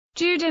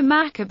Judah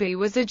Maccabeus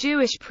was a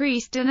Jewish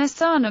priest and a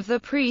son of the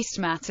priest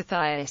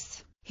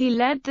Mattathias. He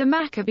led the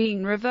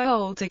Maccabean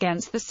revolt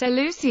against the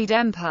Seleucid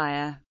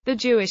Empire. The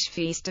Jewish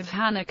feast of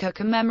Hanukkah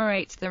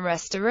commemorates the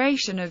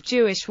restoration of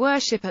Jewish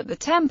worship at the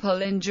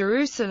Temple in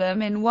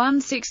Jerusalem in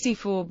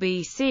 164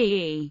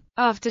 BCE,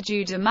 after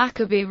Judah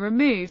Maccabee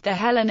removed the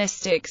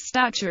Hellenistic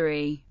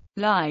statuary.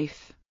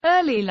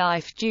 Early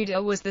life.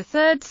 Judah was the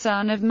third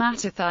son of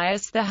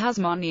Mattathias the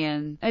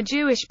Hasmonean, a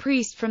Jewish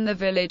priest from the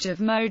village of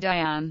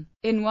Modian.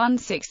 In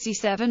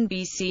 167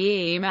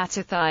 BCE,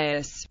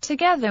 Mattathias,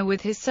 together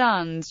with his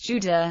sons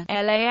Judah,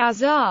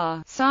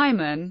 Eleazar,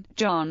 Simon,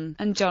 John,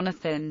 and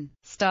Jonathan,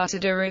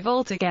 started a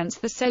revolt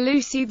against the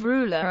Seleucid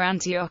ruler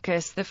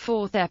Antiochus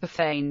IV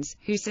Epiphanes,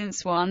 who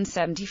since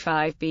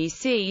 175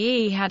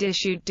 BCE had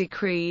issued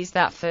decrees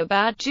that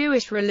forbade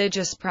Jewish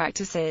religious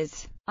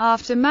practices.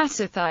 After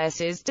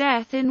Mattathias's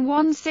death in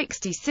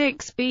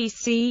 166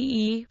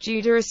 BCE,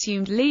 Judah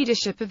assumed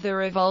leadership of the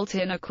revolt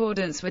in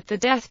accordance with the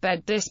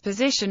deathbed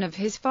disposition of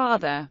his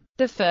father.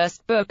 The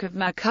first book of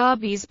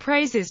Maccabees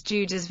praises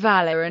Judah's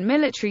valor and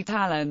military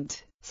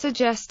talent,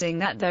 suggesting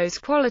that those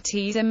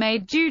qualities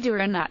made Judah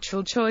a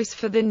natural choice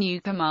for the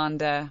new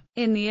commander.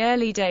 In the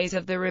early days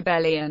of the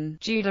rebellion,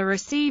 Judah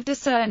received a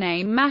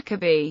surname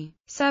Maccabee.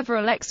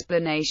 Several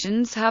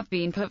explanations have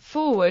been put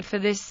forward for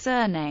this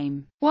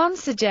surname. One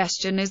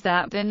suggestion is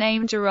that the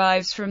name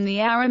derives from the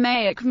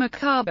Aramaic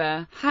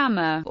Maccabee,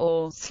 hammer,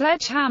 or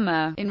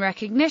sledgehammer, in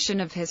recognition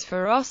of his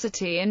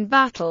ferocity in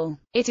battle.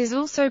 It is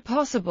also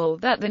possible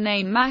that the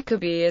name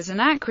Maccabee is an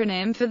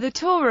acronym for the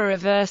Torah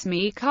verse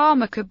Mikah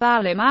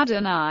Makabalim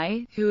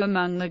Adonai, who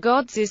among the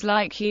gods is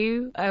like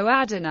you, O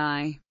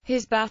Adonai,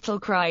 his battle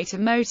cry to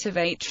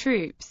motivate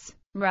troops.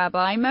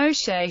 Rabbi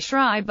Moshe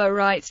Schreiber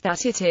writes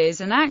that it is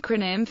an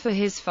acronym for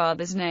his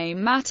father's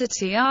name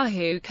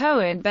Mattathias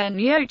Kohen ben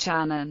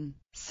Yochanan.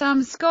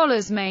 Some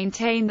scholars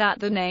maintain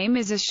that the name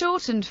is a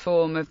shortened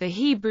form of the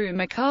Hebrew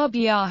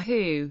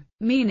Maccabeus,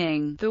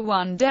 meaning, the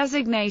one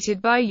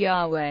designated by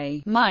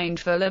Yahweh,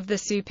 mindful of the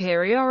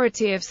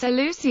superiority of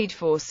Seleucid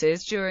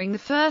forces during the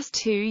first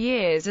 2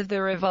 years of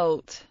the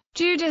revolt.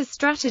 Judah's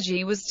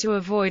strategy was to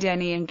avoid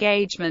any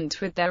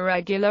engagement with their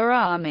regular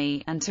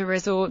army, and to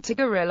resort to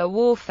guerrilla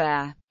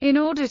warfare, in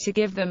order to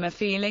give them a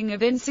feeling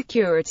of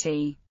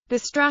insecurity. The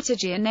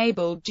strategy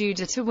enabled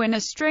Judah to win a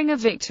string of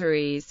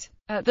victories.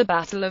 At the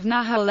Battle of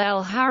Nahal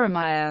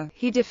el-Haramah,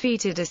 he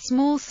defeated a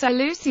small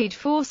Seleucid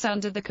force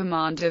under the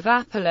command of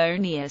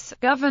Apollonius,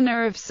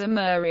 governor of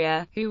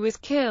Samaria, who was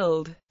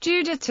killed.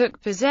 Judah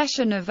took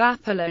possession of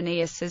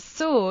Apollonius's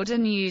sword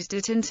and used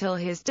it until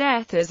his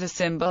death as a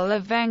symbol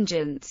of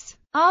vengeance.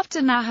 After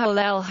Nahal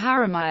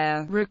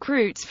el-Haramah,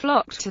 recruits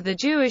flocked to the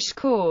Jewish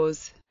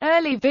cause.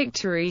 Early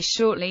victories.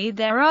 Shortly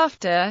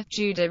thereafter,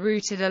 Judah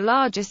routed a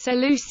larger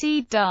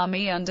Seleucid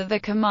army under the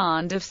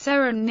command of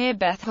Seron near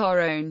Beth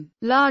Horon,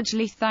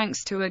 largely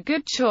thanks to a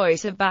good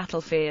choice of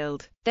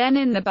battlefield. Then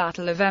in the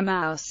Battle of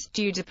Emmaus,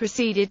 Judah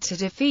proceeded to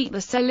defeat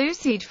the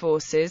Seleucid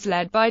forces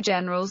led by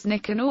generals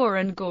Nicanor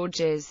and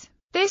Gorgias.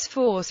 This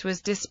force was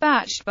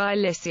dispatched by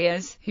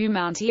Lysias, whom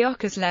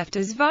Antiochus left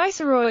as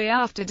viceroy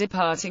after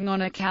departing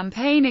on a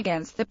campaign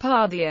against the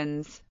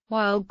Parthians.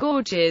 While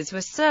Gorgias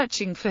was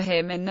searching for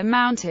him in the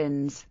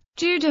mountains,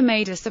 Judah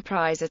made a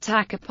surprise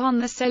attack upon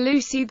the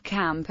Seleucid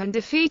camp and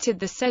defeated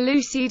the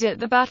Seleucid at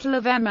the Battle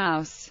of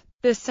Emmaus.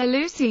 The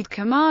Seleucid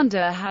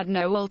commander had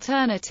no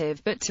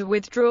alternative but to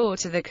withdraw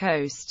to the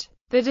coast.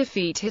 The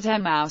defeat at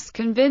Emmaus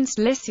convinced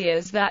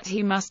Lysias that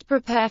he must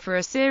prepare for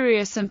a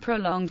serious and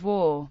prolonged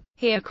war.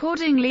 He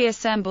accordingly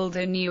assembled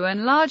a new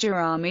and larger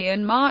army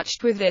and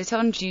marched with it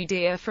on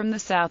Judea from the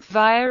south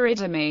via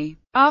Idumea.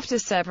 After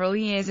several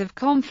years of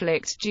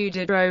conflict,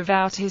 Judah drove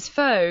out his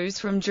foes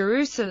from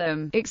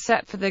Jerusalem,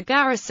 except for the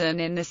garrison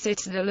in the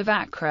citadel of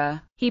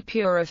Acre. He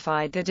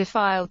purified the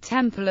defiled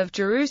temple of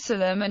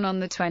Jerusalem and on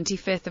the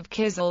 25th of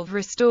Kislev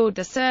restored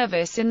the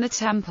service in the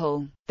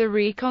temple. The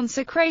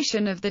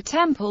reconsecration of the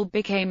temple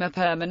became a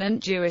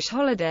permanent Jewish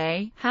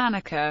holiday,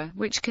 Hanukkah,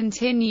 which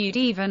continued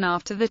even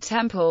after the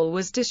temple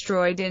was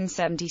destroyed in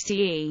 70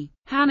 CE.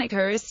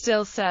 Hanukkah is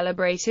still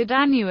celebrated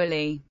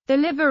annually. The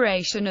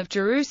liberation of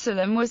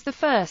Jerusalem was the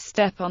first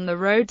step on the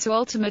road to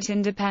ultimate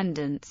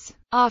independence.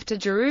 After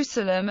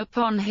Jerusalem,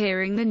 upon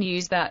hearing the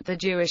news that the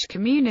Jewish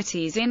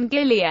communities in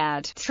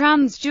Gilead,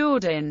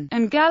 Transjordan,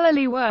 and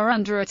Galilee were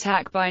under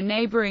attack by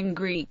neighboring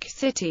Greek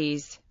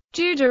cities,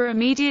 Judah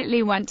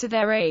immediately went to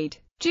their aid.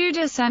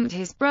 Judah sent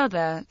his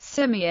brother,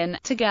 Simeon,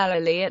 to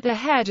Galilee at the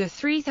head of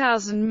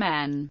 3,000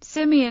 men.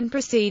 Simeon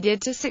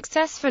proceeded to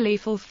successfully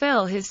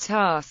fulfill his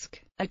task,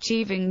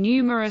 achieving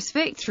numerous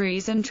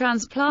victories and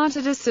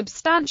transplanted a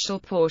substantial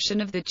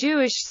portion of the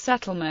Jewish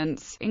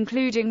settlements,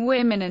 including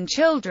women and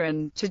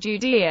children, to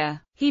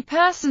Judea. He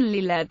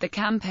personally led the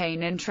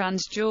campaign in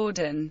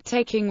Transjordan,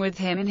 taking with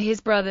him and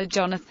his brother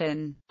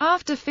Jonathan.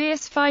 After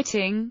fierce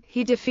fighting,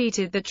 he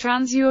defeated the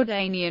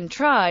Transjordanian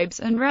tribes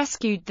and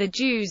rescued the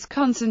Jews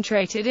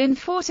concentrated in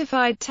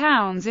fortified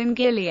towns in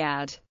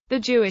Gilead. The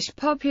Jewish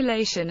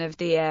population of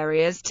the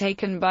areas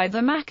taken by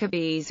the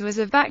Maccabees was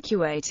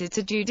evacuated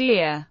to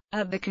Judea.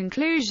 At the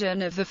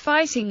conclusion of the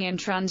fighting in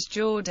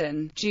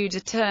Transjordan, Judah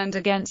turned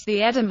against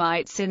the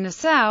Edomites in the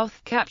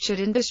south, captured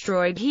and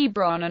destroyed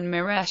Hebron and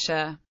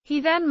Mareshah.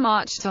 He then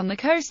marched on the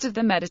coast of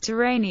the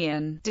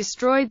Mediterranean,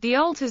 destroyed the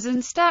altars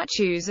and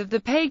statues of the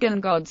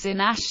pagan gods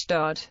in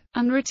Ashdod,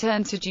 and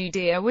returned to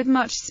Judea with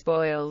much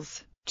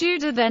spoils.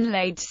 Judah then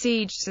laid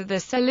siege to the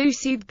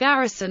Seleucid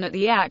garrison at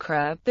the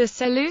Acra, the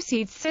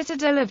Seleucid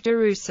citadel of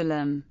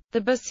Jerusalem.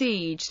 The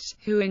besieged,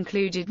 who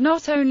included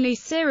not only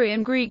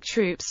Syrian Greek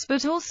troops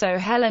but also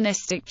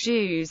Hellenistic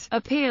Jews,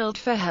 appealed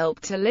for help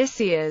to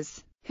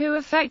Lysias, who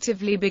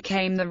effectively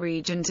became the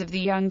regent of the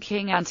young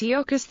king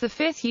Antiochus V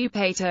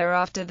Eupator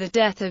after the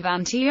death of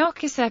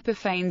Antiochus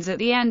Epiphanes at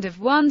the end of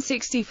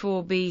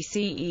 164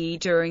 BCE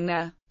during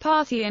the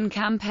Parthian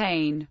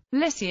campaign.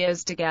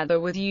 Lysias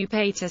together with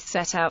Eupator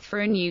set out for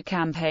a new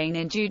campaign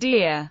in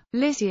Judea.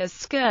 Lysias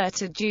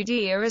skirted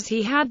Judea as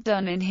he had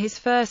done in his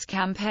first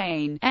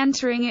campaign,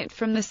 entering it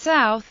from the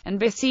south, and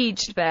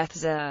besieged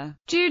Bethzer.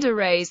 Judah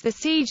raised the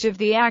siege of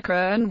the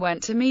Acra and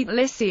went to meet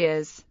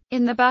Lysias.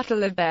 In the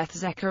Battle of Beth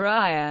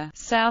Zechariah,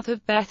 south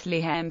of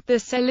Bethlehem, the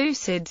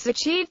Seleucids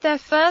achieved their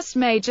first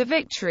major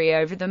victory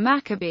over the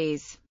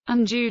Maccabees,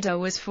 and Judah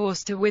was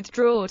forced to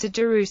withdraw to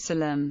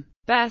Jerusalem.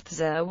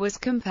 Bethzer was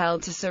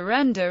compelled to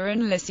surrender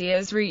and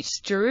Lysias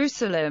reached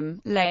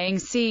Jerusalem, laying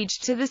siege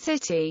to the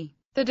city.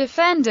 The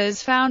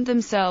defenders found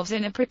themselves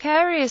in a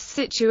precarious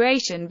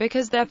situation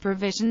because their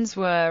provisions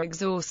were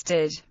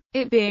exhausted,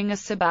 it being a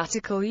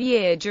sabbatical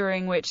year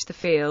during which the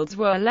fields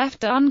were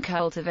left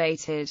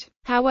uncultivated.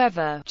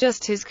 However,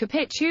 just as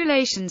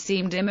capitulation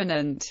seemed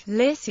imminent,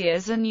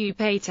 Lysias and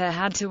Eupator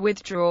had to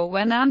withdraw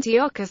when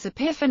Antiochus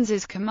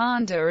Epiphanes'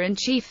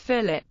 commander-in-chief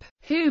Philip,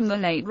 whom the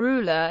late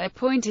ruler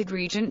appointed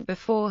regent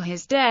before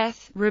his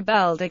death,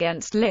 rebelled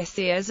against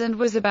Lysias and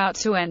was about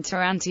to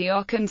enter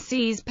Antioch and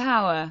seize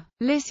power.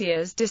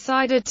 Lysias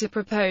decided to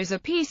propose a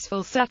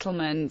peaceful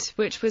settlement,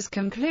 which was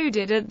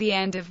concluded at the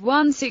end of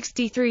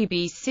 163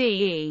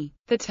 BCE.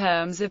 The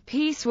terms of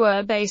peace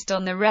were based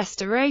on the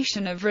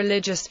restoration of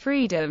religious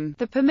freedom,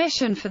 the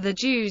permission for the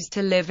Jews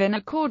to live in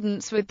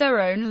accordance with their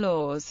own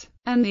laws,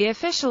 and the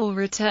official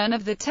return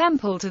of the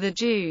temple to the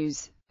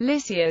Jews.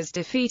 Lysias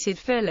defeated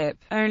Philip,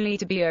 only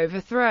to be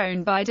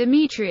overthrown by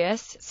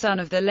Demetrius, son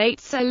of the late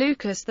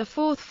Seleucus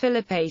IV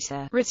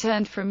Philopator,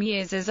 returned from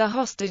years as a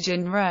hostage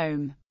in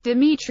Rome.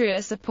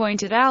 Demetrius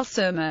appointed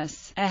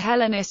Alcimus, a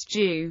Hellenist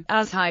Jew,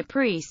 as high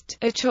priest,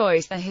 a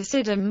choice the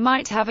Hasidim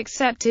might have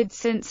accepted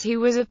since he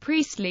was of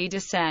priestly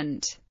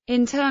descent.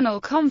 Internal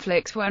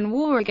conflict when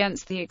war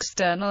against the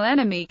external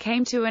enemy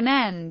came to an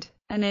end.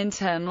 An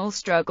internal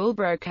struggle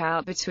broke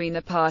out between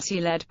the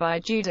party led by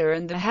Judah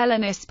and the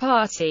Hellenist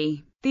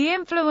party. The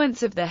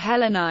influence of the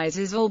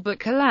Hellenizers all but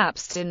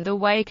collapsed in the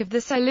wake of the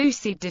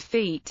Seleucid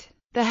defeat.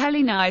 The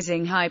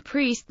Hellenizing high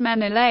priest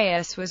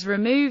Menelaus was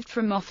removed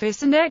from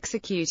office and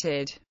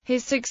executed.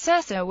 His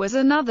successor was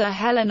another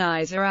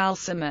Hellenizer,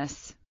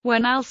 Alcimus.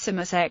 When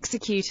Alcimus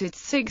executed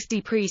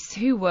 60 priests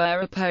who were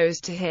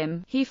opposed to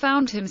him, he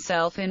found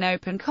himself in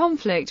open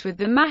conflict with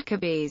the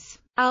Maccabees.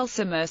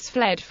 Alcimus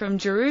fled from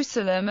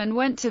Jerusalem and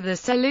went to the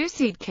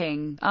Seleucid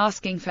king,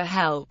 asking for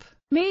help.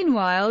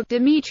 Meanwhile,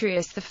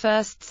 Demetrius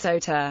I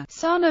Soter,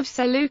 son of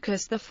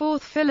Seleucus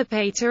IV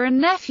Philopator and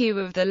nephew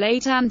of the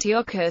late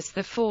Antiochus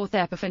IV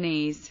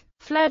Epiphanes,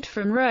 fled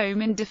from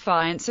Rome in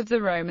defiance of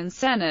the Roman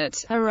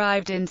Senate,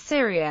 arrived in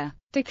Syria.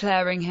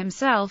 Declaring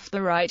himself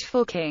the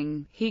rightful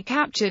king, he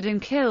captured and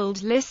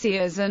killed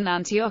Lysias and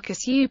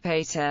Antiochus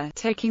Eupator,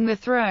 taking the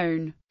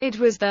throne. It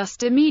was thus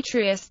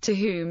Demetrius to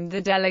whom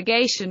the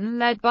delegation,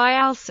 led by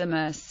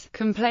Alcimus,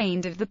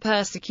 complained of the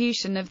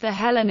persecution of the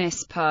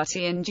Hellenist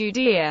party in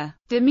Judea.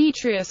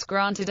 Demetrius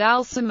granted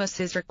Alcimus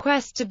his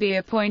request to be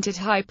appointed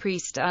high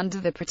priest under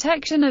the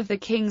protection of the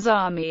king's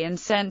army and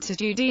sent to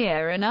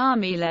Judea an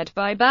army led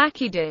by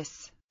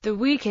Bacchidus. The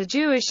weaker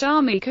Jewish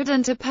army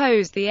couldn't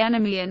oppose the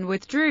enemy and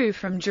withdrew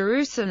from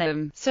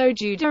Jerusalem, so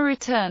Judah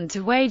returned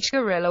to wage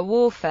guerrilla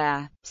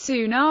warfare.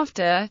 Soon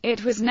after,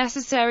 it was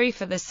necessary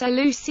for the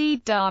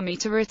Seleucid army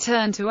to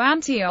return to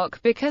Antioch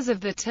because of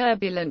the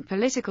turbulent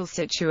political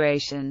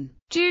situation.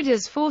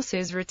 Judah's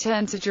forces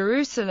returned to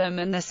Jerusalem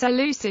and the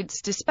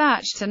Seleucids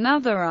dispatched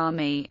another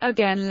army,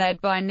 again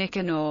led by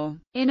Nicanor.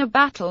 In a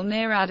battle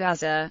near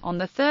Adazah, on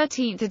the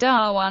 13th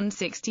Adar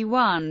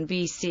 161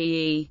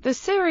 BCE, the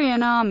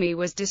Syrian army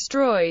was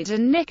destroyed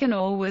and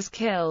Nicanor was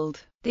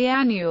killed. The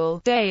annual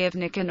Day of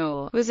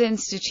Nicanor was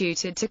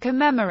instituted to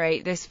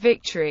commemorate this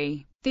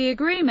victory. The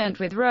agreement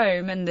with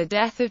Rome and the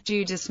death of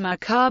Judas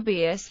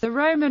Maccabeus. The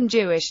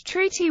Roman-Jewish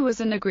treaty was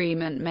an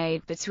agreement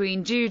made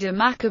between Judah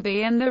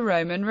Maccabee and the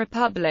Roman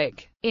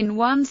Republic. In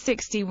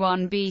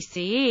 161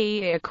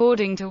 BCE,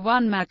 according to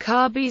 1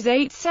 Maccabees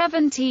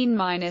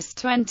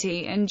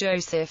 8:17-20 and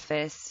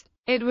Josephus,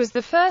 it was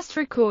the first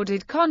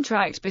recorded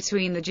contract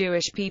between the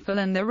Jewish people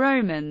and the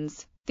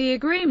Romans. The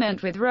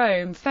agreement with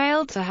Rome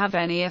failed to have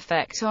any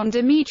effect on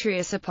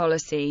Demetrius'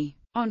 policy.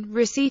 On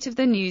receipt of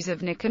the news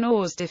of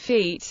Nicanor's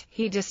defeat,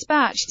 he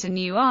dispatched a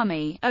new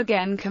army,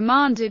 again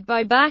commanded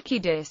by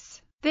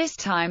Bacchides. This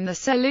time the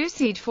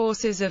Seleucid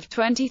forces of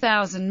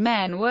 20,000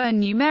 men were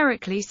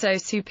numerically so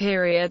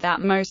superior that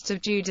most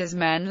of Judah's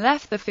men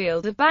left the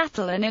field of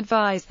battle and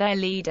advised their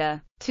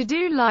leader to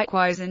do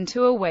likewise and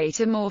to await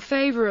a more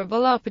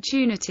favorable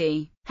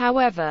opportunity.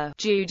 However,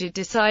 Judah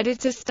decided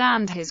to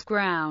stand his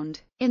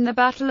ground. In the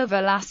Battle of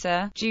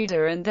Elassa,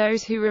 Judah and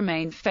those who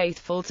remained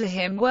faithful to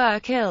him were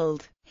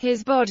killed.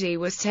 His body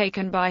was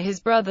taken by his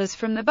brothers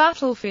from the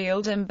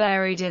battlefield and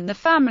buried in the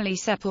family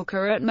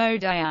sepulchre at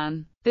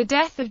Modian. The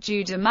death of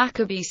Judas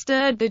Maccabeus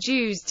stirred the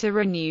Jews to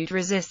renewed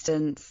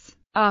resistance.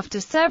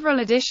 After several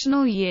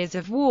additional years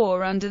of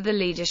war under the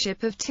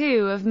leadership of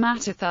two of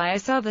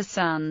Mattathias' other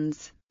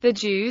sons, the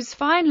Jews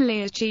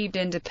finally achieved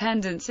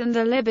independence and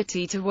the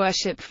liberty to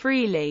worship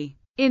freely.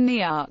 In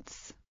the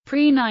arts,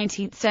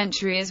 pre-19th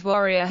century as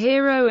warrior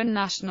hero and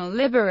national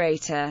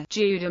liberator,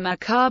 Judas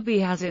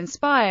Maccabeus has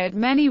inspired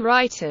many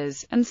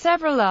writers, and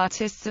several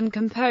artists and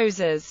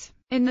composers.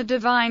 In the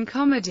Divine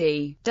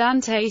Comedy,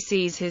 Dante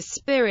sees his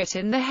spirit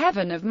in the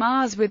heaven of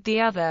Mars with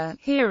the other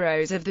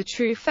heroes of the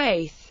true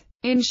faith.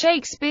 In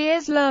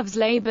Shakespeare's Love's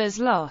Labour's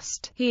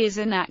Lost, he is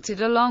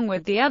enacted along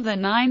with the other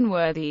 9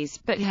 worthies,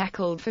 but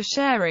heckled for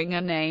sharing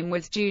a name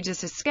with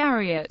Judas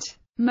Iscariot.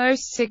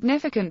 Most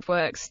significant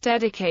works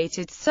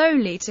dedicated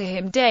solely to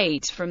him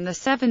date from the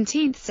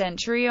 17th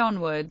century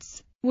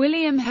onwards.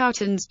 William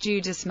Houghton's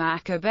Judas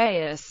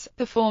Maccabeus,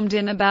 performed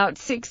in about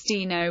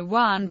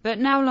 1601 but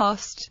now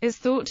lost, is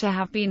thought to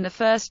have been the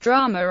first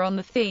drama on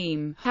the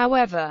theme.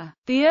 However,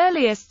 the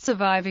earliest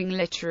surviving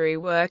literary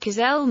work is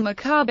El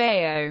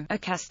Macabeo, a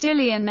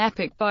Castilian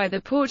epic by the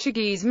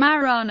Portuguese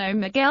Mariano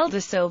Miguel de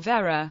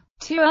Silveira.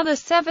 2 other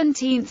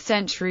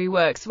 17th-century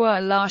works were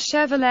La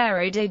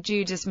Chevalerie de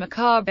Judas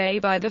Maccabeus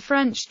by the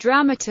French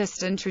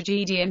dramatist and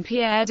tragedian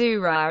Pierre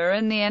Duras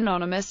and the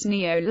anonymous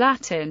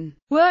Neo-Latin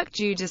work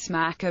Judas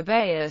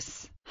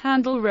Maccabeus.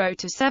 Handel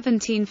wrote a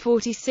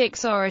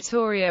 1746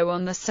 oratorio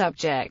on the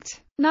subject.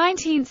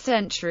 19th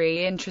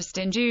century interest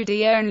in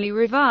Judah only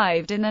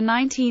revived in the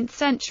 19th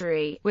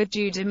century, with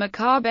Judas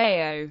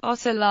Maccabeus, o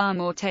la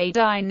morte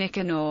di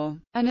Nicanor,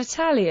 an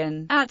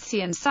Italian,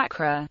 azione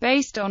sacra,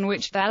 based on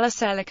which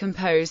Vallicella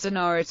composed an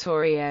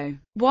oratorio.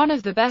 One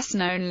of the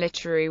best-known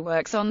literary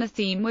works on the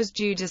theme was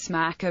Judas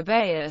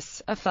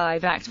Maccabeus, a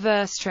 5-act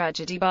verse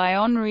tragedy by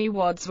Henry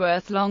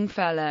Wadsworth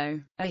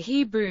Longfellow. A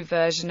Hebrew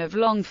version of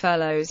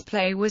Longfellow's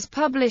play was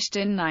published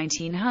in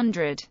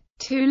 1900.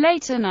 2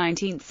 later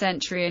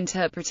 19th-century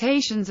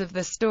interpretations of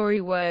the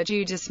story were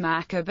Judas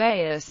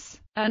Maccabeus,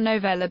 a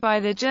novella by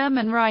the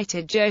German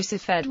writer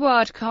Joseph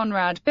Eduard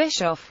Conrad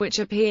Bischoff which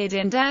appeared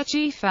in Der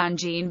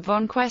Gefangene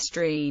von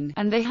Questrine,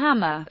 and The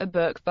Hammer, a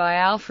book by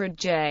Alfred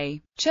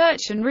J.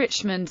 Church and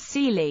Richmond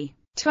Seeley.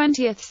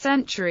 20th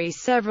century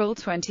Several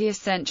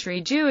 20th-century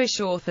Jewish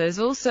authors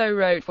also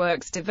wrote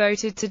works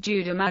devoted to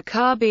Judah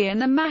Maccabi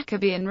and the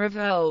Maccabean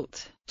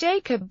Revolt.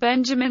 Jacob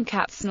Benjamin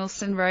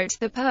Katznelson wrote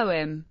the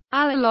poem,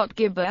 Alalot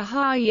Gibber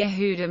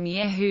ha-Yehudim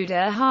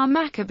Yehuda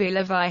ha-Maccabi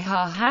Levi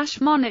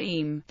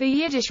ha-Hashmonaim. The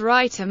Yiddish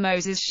writer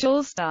Moses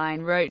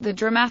Schulstein wrote the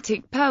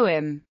dramatic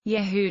poem,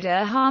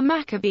 Yehuda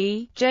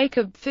ha-Maccabi.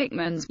 Jacob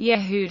Fickman's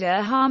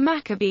Yehuda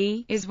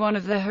ha-Maccabi is one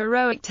of the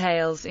heroic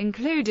tales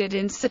included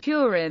in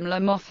Securim La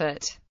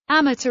Moffat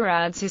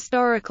Amitarad's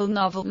historical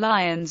novel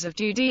Lions of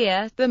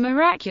Judea, the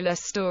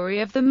miraculous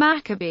story of the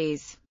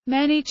Maccabees.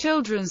 Many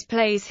children's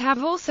plays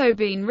have also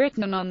been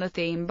written on the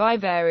theme by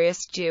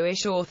various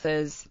Jewish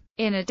authors.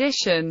 In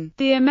addition,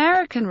 the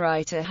American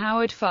writer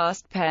Howard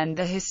Fast penned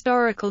the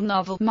historical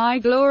novel My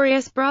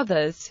Glorious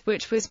Brothers,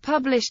 which was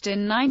published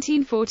in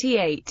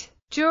 1948,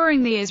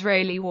 during the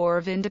Israeli War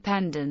of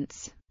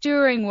Independence.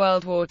 During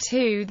World War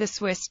II, the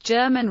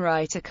Swiss-German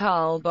writer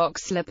Karl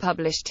Boxler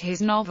published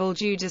his novel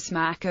Judas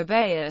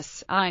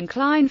Maccabeus, Ein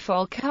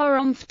Kleinvolk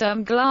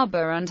Herumftem Glaube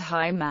und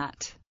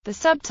Heimat, the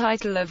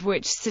subtitle of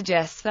which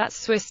suggests that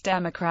Swiss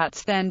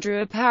Democrats then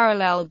drew a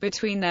parallel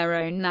between their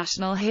own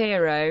national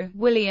hero,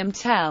 William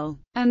Tell,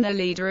 and the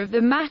leader of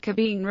the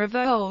Maccabean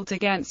revolt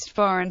against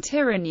foreign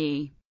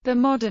tyranny. The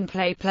modern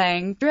play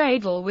Playing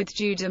Dreidel with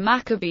Judah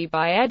Maccabi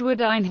by Edward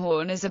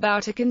Einhorn is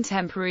about a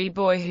contemporary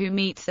boy who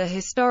meets the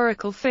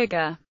historical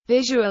figure.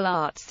 Visual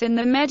arts. In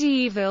the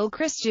medieval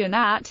Christian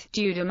art,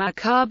 Judah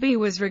Maccabi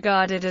was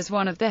regarded as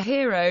one of the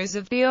heroes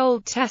of the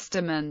Old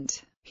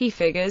Testament. He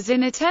figures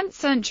in a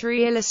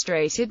 10th-century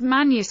illustrated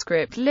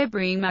manuscript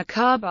Libri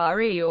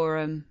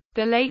Maccabariorum.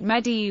 The late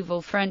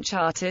medieval French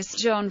artist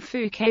Jean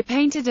Fouquet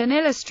painted an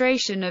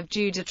illustration of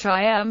Judah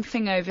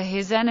triumphing over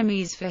his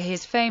enemies for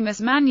his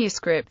famous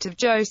manuscript of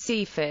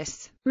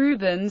Josephus.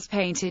 Rubens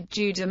painted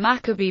Judah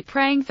Maccabi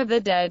praying for the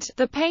dead.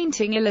 The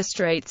painting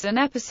illustrates an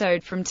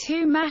episode from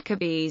 2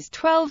 Maccabees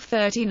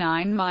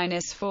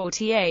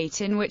 1239-48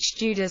 in which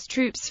Judah's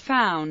troops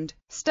found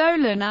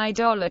stolen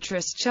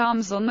idolatrous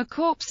charms on the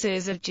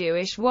corpses of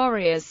Jewish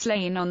warriors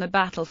slain on the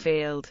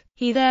battlefield.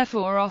 He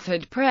therefore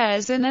offered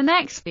prayers and an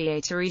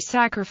expiatory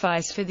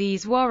sacrifice for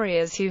these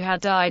warriors who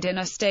had died in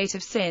a state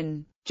of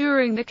sin.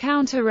 During the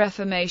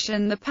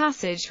Counter-Reformation, the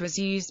passage was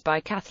used by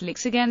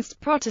Catholics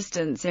against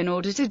Protestants in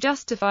order to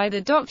justify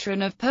the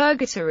doctrine of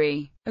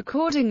purgatory.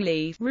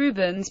 Accordingly,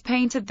 Rubens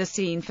painted the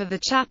scene for the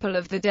Chapel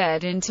of the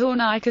Dead in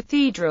Tournai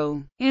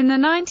Cathedral. In the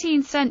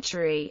 19th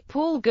century,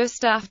 Paul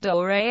Gustave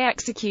Doré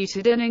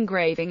executed an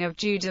engraving of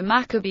Judas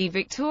Maccabee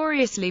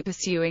victoriously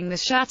pursuing the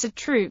shattered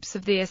troops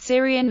of the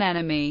Assyrian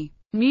enemy.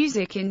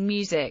 Music. In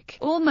music,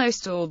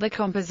 almost all the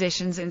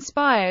compositions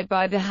inspired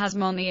by the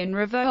Hasmonean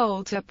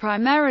revolt are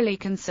primarily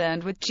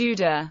concerned with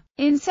Judah.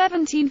 In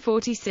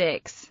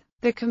 1746,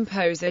 the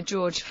composer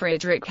George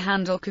Friedrich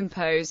Handel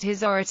composed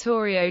his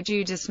oratorio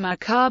Judas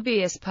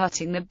Maccabeus,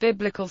 putting the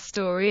biblical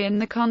story in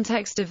the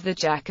context of the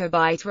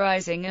Jacobite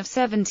Rising of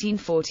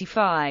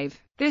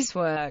 1745. This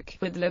work,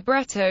 with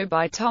libretto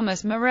by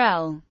Thomas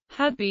Morell,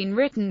 had been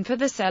written for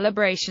the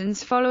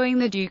celebrations following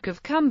the Duke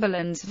of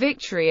Cumberland's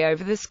victory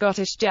over the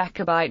Scottish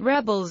Jacobite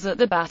rebels at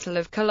the Battle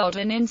of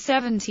Culloden in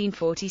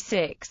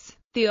 1746.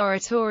 The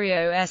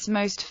oratorio's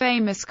most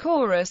famous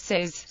chorus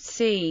is,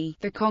 "See,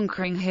 the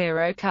conquering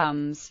hero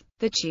comes."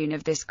 The tune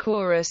of this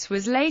chorus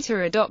was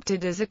later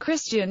adopted as a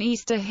Christian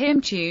Easter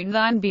hymn tune,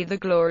 "Thine be the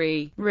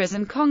glory,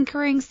 risen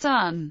conquering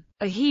Son."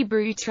 A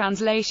Hebrew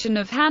translation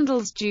of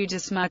Handel's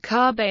Judas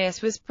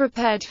Maccabeus was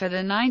prepared for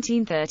the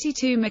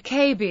 1932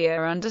 Maccabee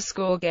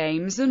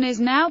games and is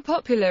now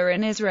popular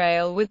in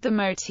Israel, with the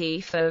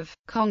motif of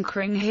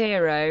conquering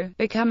hero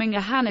becoming a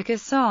Hanukkah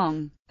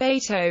song.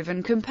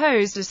 Beethoven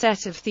composed a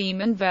set of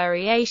theme and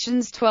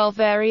variations, 12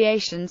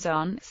 variations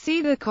on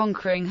 "See the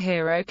Conquering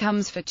Hero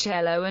Comes" for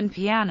cello and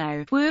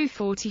piano. Wu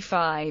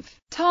 45.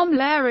 Tom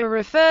Lehrer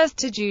refers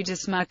to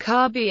Judas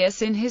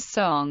Maccabeus in his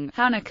song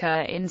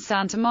Hanukkah in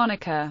Santa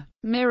Monica.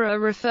 Mira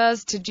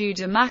refers to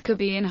Judah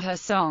Maccabee in her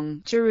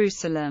song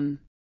Jerusalem.